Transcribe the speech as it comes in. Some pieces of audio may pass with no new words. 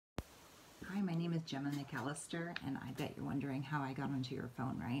Hi, my name is Gemma McAllister, and I bet you're wondering how I got onto your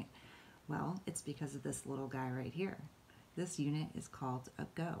phone, right? Well, it's because of this little guy right here. This unit is called a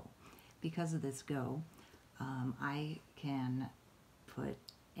Go. Because of this Go, I can put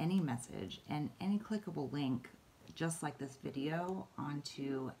any message and any clickable link, just like this video,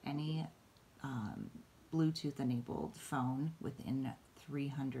 onto any Bluetooth enabled phone within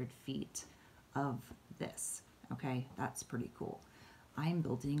 300 feet of this. Okay, that's pretty cool. I'm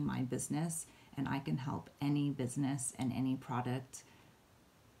building my business and I can help any business and any product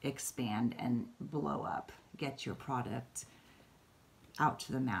expand and blow up, get your product out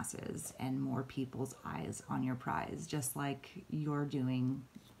to the masses and more people's eyes on your prize, just like you're doing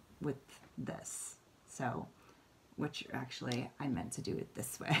with this. So, which actually I meant to do it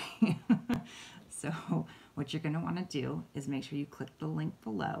this way. So what you're going to want to do is make sure you click the link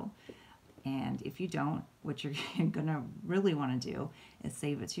below. And if you don't, what you're going to really want to do is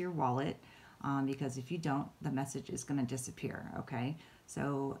save it to your wallet, because if you don't, the message is going to disappear, okay?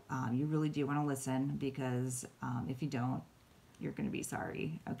 So you really do want to listen, because if you don't, you're going to be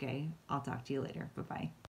sorry, okay? I'll talk to you later. Bye-bye.